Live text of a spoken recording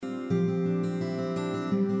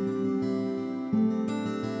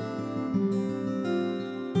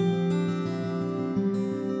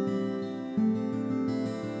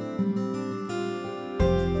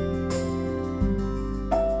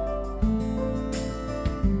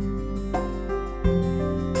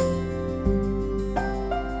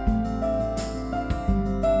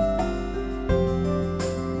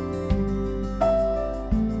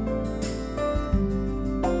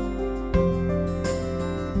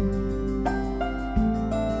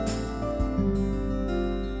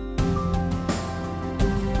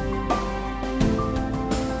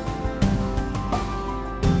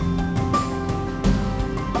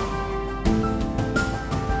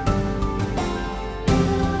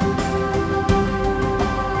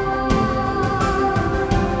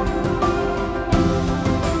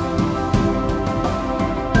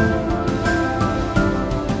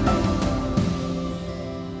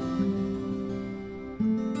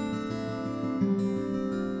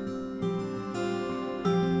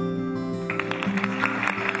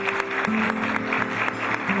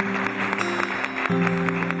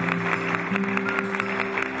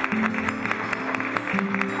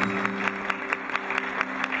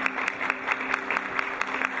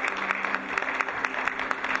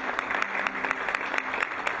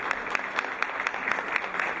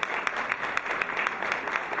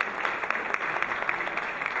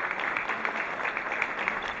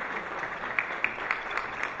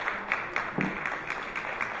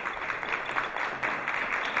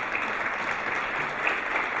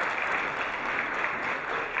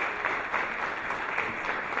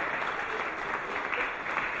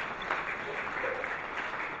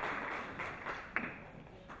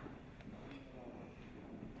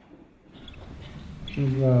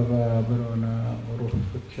بابا برونا وروح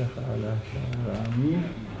فتشخ على شهر عميق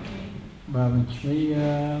باب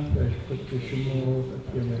شمية باش فتشمو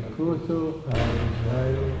فتيم الكوثو هاي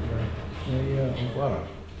زايو شمية وبرع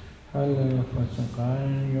هل نفسن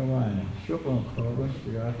قاين يومين شكرا خورن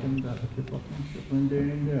سياتن داخل بطن شكرا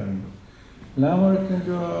دين دين لا مرتن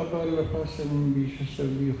جواب الفاسل بيش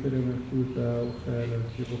السبي في الكوثا وخالد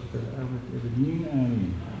شبخ الأبد ابنين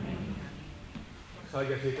آمين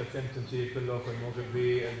خاجة في تفهمتنتي كله في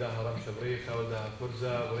الموقبي عندها رمش بريخة وعندها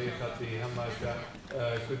فرزة بريخة في هماشة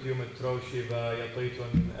كنت يوم التروشي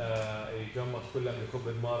يطيتن يجمع كلهم بكب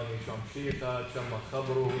دمارن يشام شيخة تشمع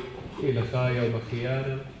خبره إلى خاية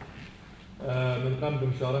وبخيانة من قبل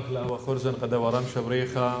بمشارك له وخرزن قد ورمش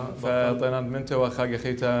بريخة فطينا منته وخاجة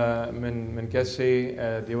خيتا من كسي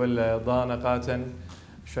ديول ضانا قاتن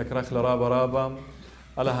شكرخ لرابا رابا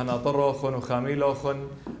الله ناطروخن وخاميلوخن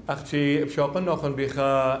أختي بشوقنوخن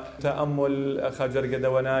بخا تأمل خاجر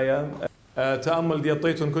قدونايا تأمل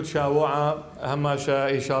ديطيتن كنت شاوعة هماشا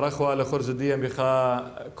يشارخوا لخرز الدين بخا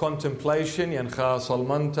Contemplation يعني خا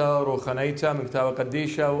صلمنتا روخنيتا من كتاب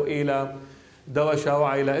قديشة وإلى دوا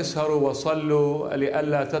شاوعة إلى اسهروا وصلوا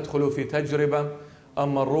لئلا تدخلوا في تجربة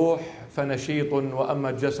أما الروح فنشيط وأما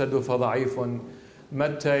الجسد فضعيف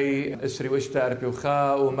متى اسري واشتار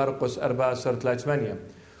بيوخا ومرقس 4:3.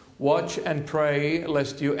 Watch and pray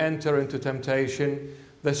lest you enter into temptation.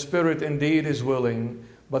 The spirit indeed is willing,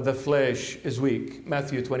 but the flesh is weak.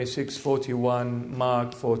 Matthew 26:41,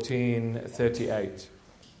 Mark 14:38.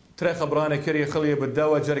 ترى خبرانة كري خلي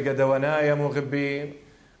بالدوا جرقة دوانايا مغبي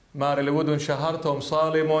مار الودن شهرتهم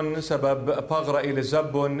صالم سبب بغرة إلى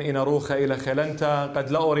زب إن روخة إلى خلنتا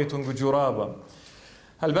قد لا أريتن بجرابة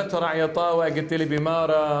هل بتر عيطاوة قلت لي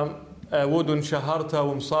بمارا ودن شهرتا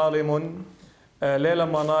ومصالم ليلة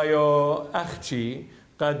منايو أختي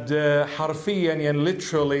قد حرفيا يعني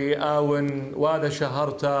literally أون وادا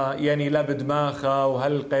شهرتا يعني لبد ماخا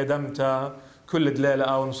وهل قدمتا كل دليلة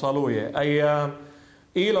أون صالوية أي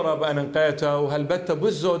إيل رب أن نقيتا وهل بتا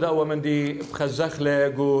بزودا ومن دي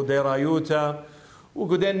بخزخلة قو ديرايوتا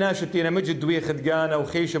وقدين ناشتينا مجد دوي خدقانا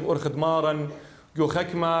وخيش بأرخد مارا قو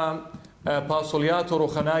خكما باصولياتو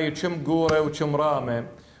روخناي تشم قورة وتشم رامة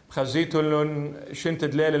خزيتو لون شنت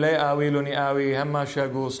دليل لي آوي لوني آوي هما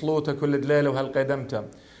شاقو صلوتا كل دليل وهالقدمتا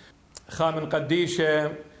خامن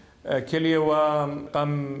قديشة كليوا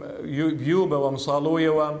قم بيوبة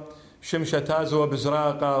ومصالوية شمشة تازو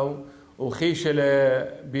بزراقة وخيشة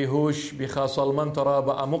بيهوش بخاصة المنطرة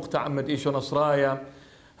بقى مقطع مد إيشو نصرايا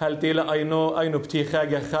هل تيلا أينو بتي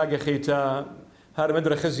خاقة خيتا هار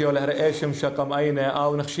مدري خزي ولا هر ايش مشقم اينه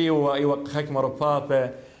او نخشيوا ايوا خكمه ربابه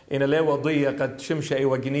ان لي وضيه قد شمشه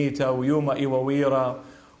ايوا جنيتا ويوما ايوا ويرا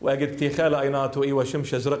واجد تيخاله ايناتو ايوا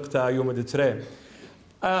شمشه زرقتا يوم دترين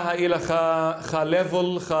الى خا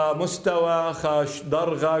ليفل خا مستوى خا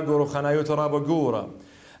درغه قرو خنايو ترابا قوره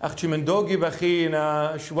اختي من دوقي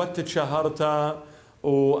بخينا شوت شهرتا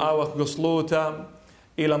واوخ قصلوتا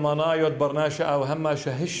الى منايو برناشه او هما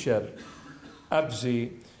شهشر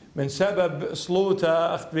ابزي من سبب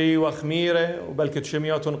صلوتا أختي وخميرة وبلكت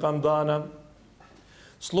شميوت قمضانة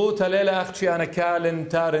صلوتا ليلة أختي أنا كالن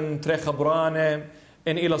تارن تري خبرانة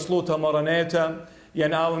إن إلى صلوتا مرنيتا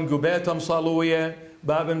يناون قبيتا مصالوية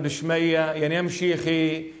بابن بشمية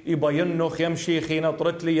يمشيخي يبينخ يمشيخي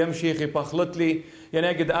نطرت لي يمشيخي بخلت لي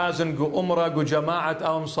ينقد آزن قو أمرا قو جماعة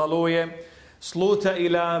أو مصالوية صلوتا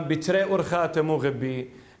إلى بتري أرخاتة مغبي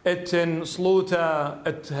اتن صلوتا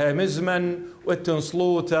اتهمزمن واتن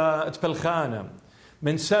صلوتا اتبلخانة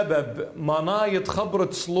من سبب منايط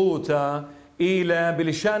خبرت صلوتا إلى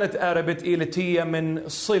بلشانة أربت إلى تية من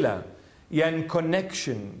صلة يعني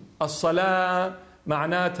connection الصلاة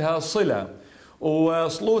معناتها صلة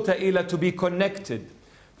وصلوتا إلى to be connected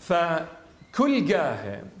فكل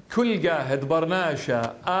جاهد برناشة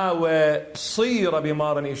أو صيرة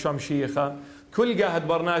بمارن إيشام شيخة كل جاهد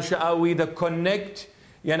برناشة أو إذا connect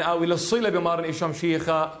يعني أو إلى الصلة بمارن إيشام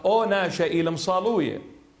شيخة أو ناشا إلى مصالوية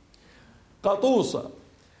قطوصة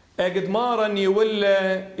أجد مارن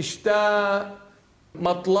يولى اشتا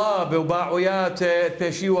مطلاب وباعويات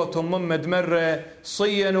تشيوة تمم مرة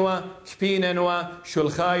صينوا شبينوا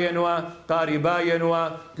شلخاينوا قارباينوا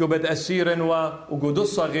قبد أسيرنوا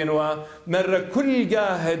وقدصغنوا مرة كل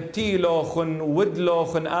جاهد تيلوخن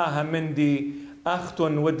ودلوخن مندي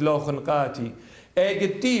أختن ودلوخن قاتي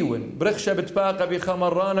اجد تيون برخشة بتباقى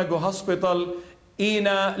بخمرانة جو هسبيتال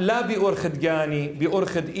إينا لا بأرخد جاني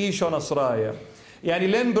بأرخد إيشو نصرايا يعني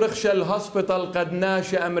لين برخشة الهسبيتال قد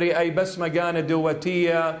ناشي أمري أي بس مجانة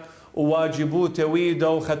دواتية وواجبوته ويدا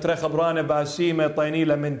وخترة خبرانة باسيمة طيني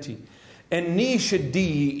لمنتي النيش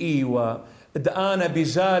الدي إيوة دآنا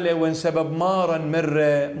بزالة وان سبب مارا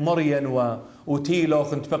مرة مرين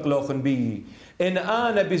وتيلوخن تبقلوخن بي إن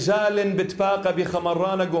أنا بزالن بتباقى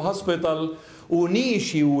بخمرانا جو هسبيطال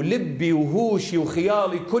ونيشي ولبي وهوشي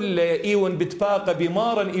وخيالي كله إيون بتباقى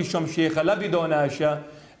بمارن إيشم شيخة لبدوناشا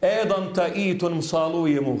أيضا تأيت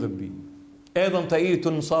مصالوية مغبي أيضا تأيت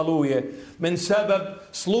مصالوية من سبب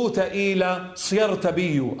صلوتا إلى صيرت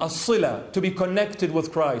بيو الصلة to be connected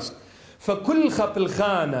with Christ. فكل خب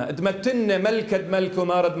الخانة دمتن ملكة ملكو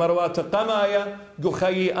مارد مروات قمايا جو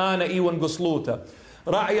خيي أنا إيون قصلوتا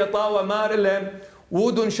راعي طاوة مارلة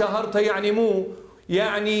ودن شهرتا يعني مو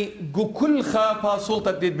يعني جو كل خا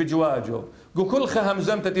باسولتا تديد بجواجو جو كل خا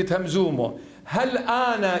همزمتا تديد همزومو هل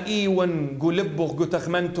أنا إيون جو لبخ جو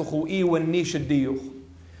تخمنتخ وإيون نيش الديوخ.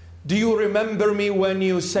 Do you remember me when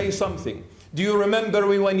you say something? Do you remember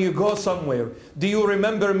me when you go somewhere? Do you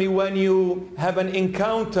remember me when you have an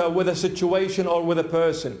encounter with a situation or with a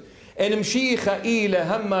person? إن مشيخة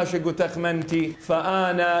إيلة هماش جو تخمنتي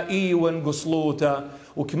فأنا إيون قصلوتا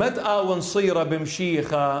وكمت آون صيرة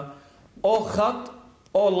بمشيخة أو خط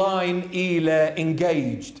أو لاين إيلة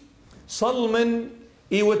engaged صلمن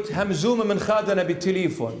إيوت همزومة من خادنا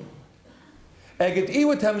بالتليفون أجد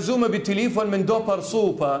إيوت همزومة بالتليفون من دوبر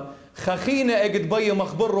صوبة خخينة أجد بي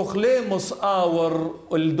مخبر خليمص آور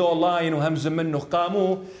الدولاين وهمز منه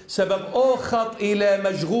قامو سبب أو خط إلى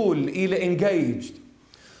مشغول إلى engaged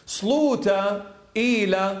صلوتا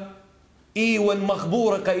إلى إيون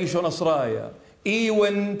مخبورة قايشو نصرايا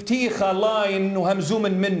إيون بتيخة لاين وهمزوم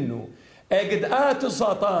منه أجد آت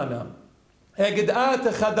ساطانا أجد آت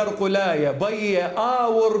خدر قلايا بي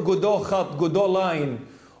آور قدو خط قدو لاين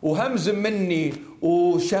وهمز مني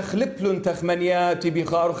وشخلبلن تخمنياتي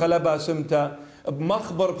بخار خلبا سمتا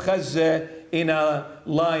بمخبر بخزة إنا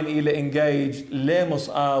لاين إلى انجيج ليمص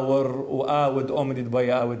آور وآود أمدد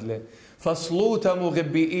بي آود له فصلوتا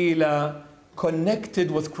مغبي إلى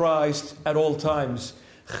connected with Christ at all times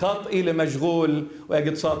خط إلى مشغول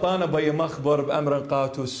وأجد ساطانا بي مخبر بأمر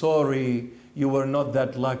قاتو sorry you were not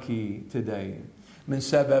that lucky today من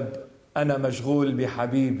سبب أنا مشغول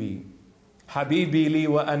بحبيبي حبيبي لي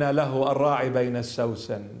وأنا له الراعي بين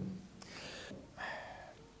السوسن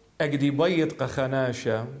أجدي بيت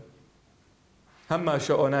قخناشا هما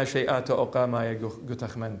شؤنا شيئات أقاما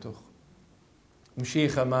يقتخمنتخ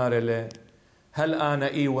مشيخة مارلة هل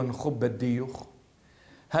أنا إيون خب الديوخ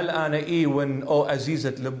هل أنا إيون أو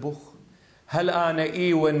أزيزة لبخ هل أنا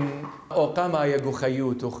إيون أقاما يقو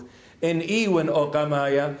خيوتخ إن إيون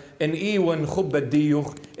أقامايا إن إيون خب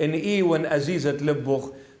الديوخ إن إيون أزيزة لبخ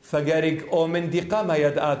فقارق أو من دي قاما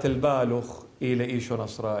يدآت البالخ إلى إيشو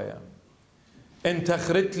نصرايا إن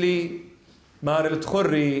تخرت لي مارل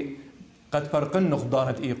تخري قد فرقنخ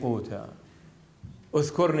ضانت إيقوتا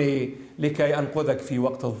اذكرني لكي أنقذك في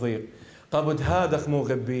وقت الضيق قبض هذا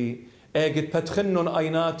مغبي أجد بتخنن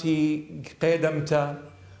أيناتي قيدمتا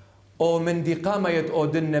أو من دي قاما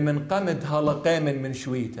يدؤدن من قمد هلقام من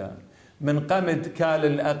شويتا من قمد كال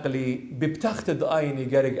الأقلي ببتختد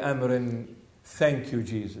أيني قارق أمر Thank you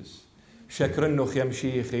Jesus شكرنخ يا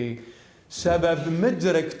مشيخي سبب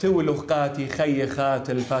مدرك تولخ قاتي خي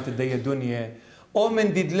خاتل فات دي الدنيا أو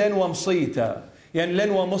من دي دلن ومصيتا يعني لن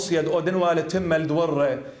ومصيد أو دنوا لتمل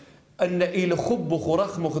دورة أن إلى خبخ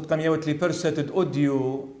ورخمخ تقميوت لي برستد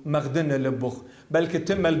أوديو مغدن لبخ بل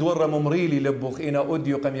كتمل دورة ممريلي لبخ إنا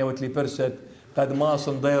أوديو قميوت لي برست قد ما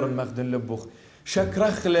صندير مغدن لبخ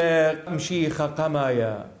شكرخ مشيخة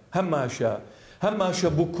قمايا هماشا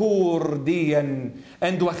بكور ديا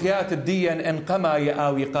عند وخيات الديا ان قمايا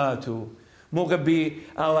آويقاتو مغبي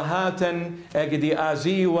آوهاتا أجدي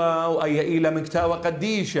آزيوة وأي إيلا مكتاوة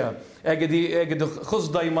قديشة أجدي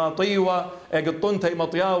خصدي ماطيوة أجد طنتي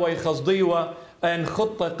مطياوة يخصديوة أن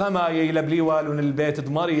خطة قمايا يلبليوالون البيت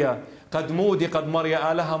دمريا قد مودي قد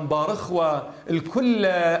مريا آلها مبارخوة الكل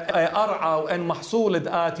أرعى وأن محصول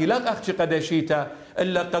دآتي لا أخشي قدشيتا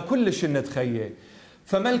إلا كل شنة خيه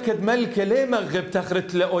فملكة ملكة ليه مغب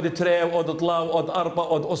تخرت لأود تري وأود طلاو وأود أربع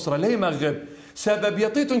وأود أسرة ليه مغب سبب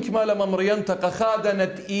يطيتن كمال ممرينتا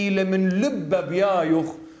خادنت إيلة من لب بيايخ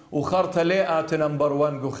وخرت ليئات نمبر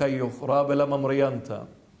وان خيخ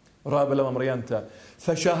رابل ممرينتا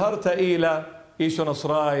فشهرت إيلة إيشو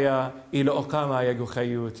نصرايا إلى أقاما يقو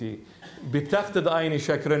خيوتي بتختد أيني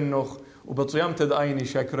شكرنخ وبطيامتد أيني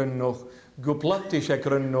شكرنخ قو بلطي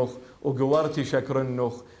شكرنخ وقوارتي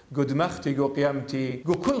شكرنخ قو دمختي قو قيامتي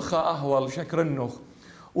قو كلخا أهول شكرنخ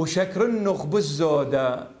وشكرنخ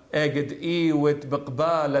بالزودة أجد إيوت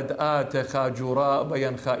بقبالد آت خاجوراء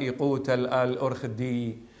بين خائقوت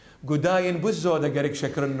الأرخدي قو داين بالزودة قريك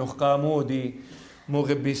شكرنخ قامودي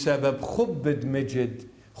مغبي سبب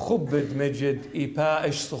خبد مجد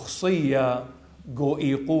إيبائش شخصية قو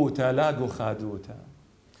إيقوتا لا قو خادوتا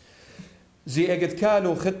زي اجد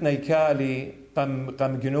كالو ختنا يكالي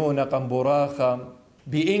قم جنونا قم براخا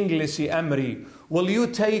بإنجليسي أمري will you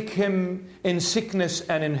take him in sickness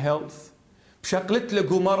and in health بشقلت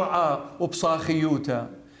له مرعى وبصاخيوتا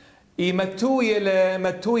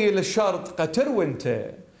متوي للشرط قتر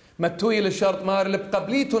وانت متوي للشرط مار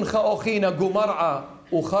لبقبليتون خاوخينا مرعى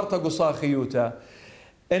وخرطة قصاخيوتا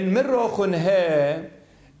إن مروخن ها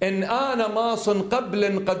إن أنا ماصن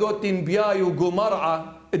قبل قدوتين بيايو مرعى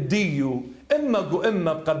الديو إما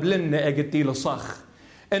بقبلنا أجتي لصخ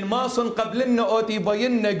إن ماصن قبلنا أوتي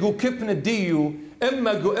بينا جو كبن الديو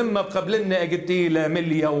إما بقبلنا أجتي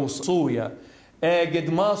لمليا وصويا أجد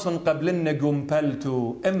ماصن قبلنا جو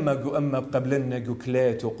مبلتو إما بقبلنا جو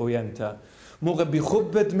كليتو قوينتا مغبي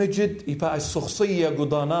خبت مجد يبقى الشخصية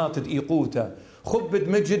قدانات دقيقوتا خبت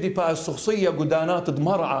مجد يبقى الشخصية قدانات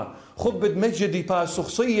دمرعة خبت مجد يبقى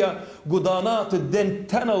الشخصية قدانات الدين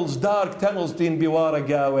تانلز دارك تانلز دين بوارا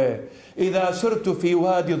قاوي إذا سرت في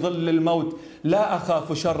وادي ظل الموت لا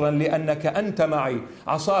أخاف شرا لأنك أنت معي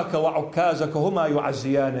عصاك وعكازك هما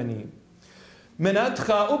يعزيانني من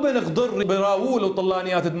أدخى ابن غضر براول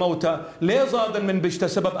وطلانيات الموتى ليه زادن من بشتا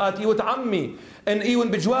سبب آتي وتعمي إن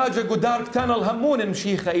إيون بجواجة ودارك تانل همون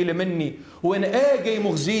مشيخة إلي مني وإن آجي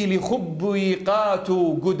مغزيلي خبوي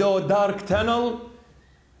قاتو قدو دارك تانل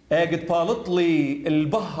آجد بالطلي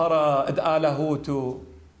البهرة ادآلهوتو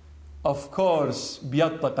of course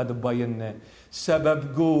بيطة قد بينا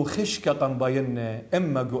سبب جو خشكة قن بينا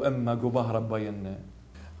إما جو بهرة بينا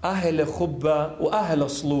أهل خبة وأهل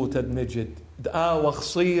صلوة مجد دآوة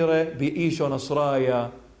خصيرة بإيشو نصرايا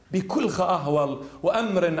بكل أهول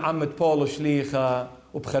وأمر عمد بولو شليخة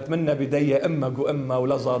وبخت منا بداية إما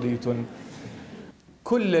ولزاديتن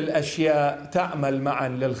كل الأشياء تعمل معا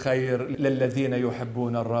للخير للذين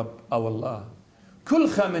يحبون الرب أو الله كل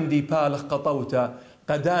من دي بالغ قطوتا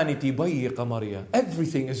قداني تبي قمريا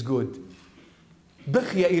everything is good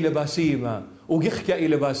بخيا إلى باسيمة وقخكا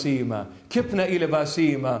إلى باسيمة كبنا إلى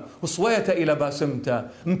باسيمة وصويتا إلى باسمتا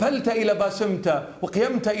مبلتا إلى باسمتا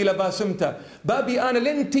وقيمتا إلى باسمتا بابي أنا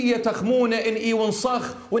لنتي تخمونة إن إيون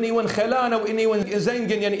صخ وإن إيون خلانة وإن إيون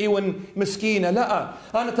زنجن يعني إيون مسكينة لا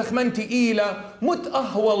أنا تخمنتي إلى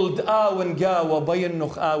متأهول دآون قاوة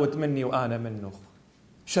بينخ آوت مني وأنا منخ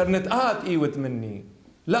شرنت آت إيوت مني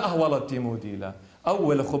لا أهولت يمودي لا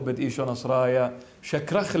أول خبت إيشو نصرايا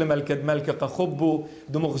شكرخ لملكد ملكة خبو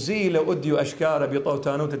دمغزيلة أديو أشكارة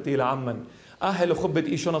بطوتانوت التيل عمن أهل خبت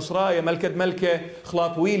إيشو نصرايا ملكد ملكة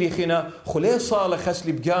خلاط ويلي خنا خلي صالة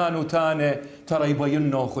خسلي بجانو تاني ترى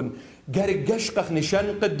يبينوخن قرق قشقخ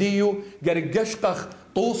نشان قديو قرق قشقخ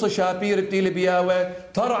طوصة شابير التيل بياوة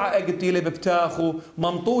ترعى التيل ببتاخو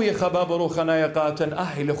ممطوية خبابرو خنايا قاتن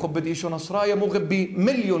أهل خبت إيشو نصرايا مغبي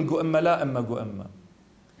مليون قو إما لا إما قو إما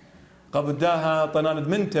قبداها طناند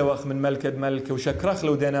منته وخ من ملكد ملكه وشكرخ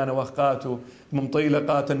له دينانا وخقاتو ممطيله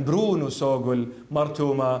قاتن برونو سوقل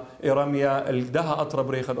مرتوما إرميا الدها أطرب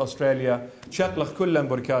ريخد أستراليا شقلخ كلن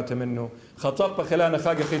بركاته منه خطب خلانا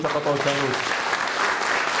خاقة خيطة قطو تانوت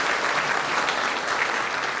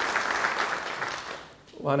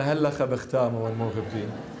وانا هلخ بختامه والموغبين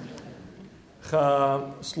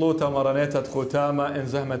خا صلوتا مرانيتا ختامة إن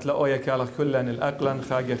زهمت لأويا كالخ كلن الأقلن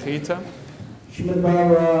خاقة خيطة شمر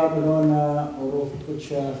بابا بلونا وروح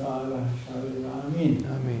كتشاف على شعر العامين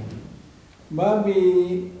آمين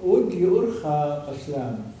بابي ودي أرخى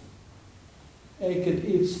قسلام ايكد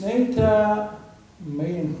إيد سنيتا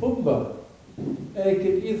مين خبة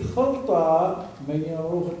ايكد إيد خلطة مين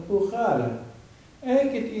روح البخارة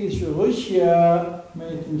ايكد إيد شغشيا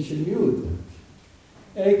مين شليوت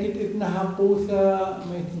ايكد إيد نحقوثة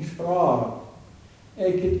مين شرار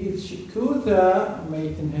ايكد إيد شكوثة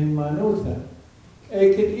مين هيمانوثة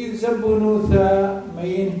ايكد إيد زبونوثا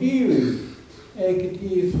مين هيوي ايكد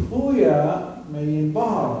إيد خويا مين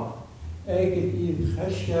بهرة ايكد إيد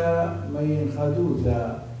خشة مين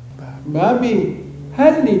خدوثا بابي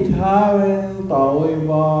هل تهاون طاوي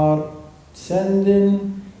بار تسندن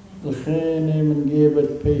الخينة من جيبت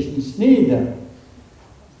بيشن سنيدة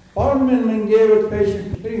بارمن من جيبت بيشن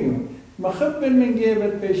بريم مخبن من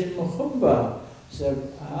جيبت بيشن مخبة سب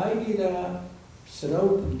هاي إلى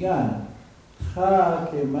سروت الجان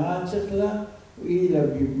خاك ما تخلى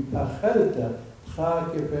وإلى بأخلته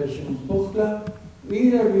خاك بيشن بخلة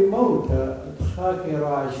وإلى بموتة خاك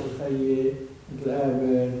راعش الخيي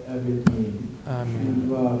الأبد أبدين آمين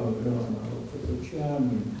بابا بلونا وفتوش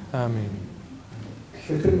آمين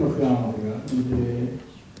شكر مخيام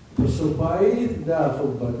الصبايد دا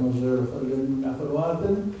خبت مزور من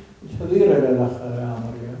أخواتن تحضير للأخر يا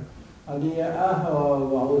مريم هذه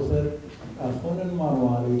أهوى وعوثر أخون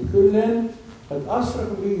المرواري كلن قد أصرف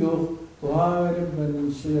بيوخ وهارب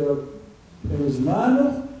من سيرب في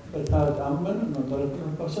زمانه فالتالت أمن أنه طريق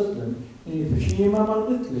انفصلت إني في ما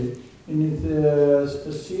مرضت لي إني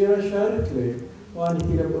تسيرة شارك لي وأنا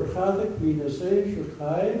كده برخاتك في نصيب شو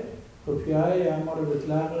خايف وفيها يعمر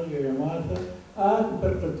بتلاقي جماعته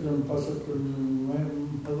برقة انفصلت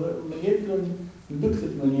من يدلن الدكتور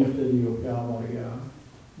من يختليو في عمر يا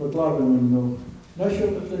بطلب منه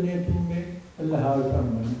نشرت لنيتهم إلا هذا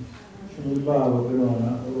أمن شنو الباب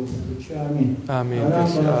وبلونا وشامين آمين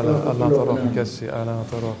كسي الله طرق كسي أنا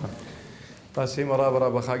طرق قاسي مرابرة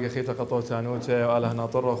بخاقي خيطة قطوتا نوتا وعلى هنا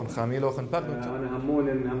طرق خاميلوخن باقوتا أنا همون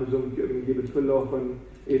إن همزوم نجيب تفلوخن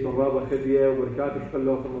إيتون رابا خدية وبركاتش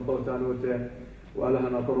فلوخن من طوتا نوتا وعلى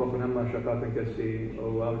هنا طرق هما شقات كسي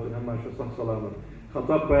وعلى هما شصح سلامة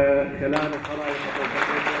خطب خلال الخرائط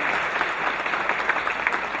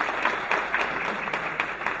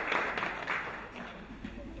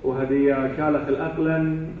وهذه كالخ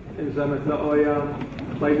الأقلن إنزامت لأويا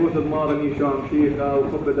طيبوت دمار نيشام شيخة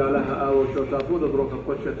وخبد عليها أو شو تافود دروك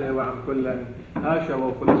القشة وعم كلن آشا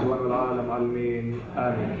وكل زوان العالم علمين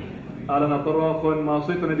آمين أنا طروق ما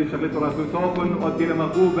صيتنا دي شغلته راسوتوكن ودينا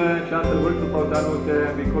مقوبة شات الورد الطوتانوت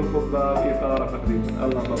بكل خطبة إطارة تقريبا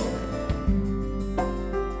الله طروق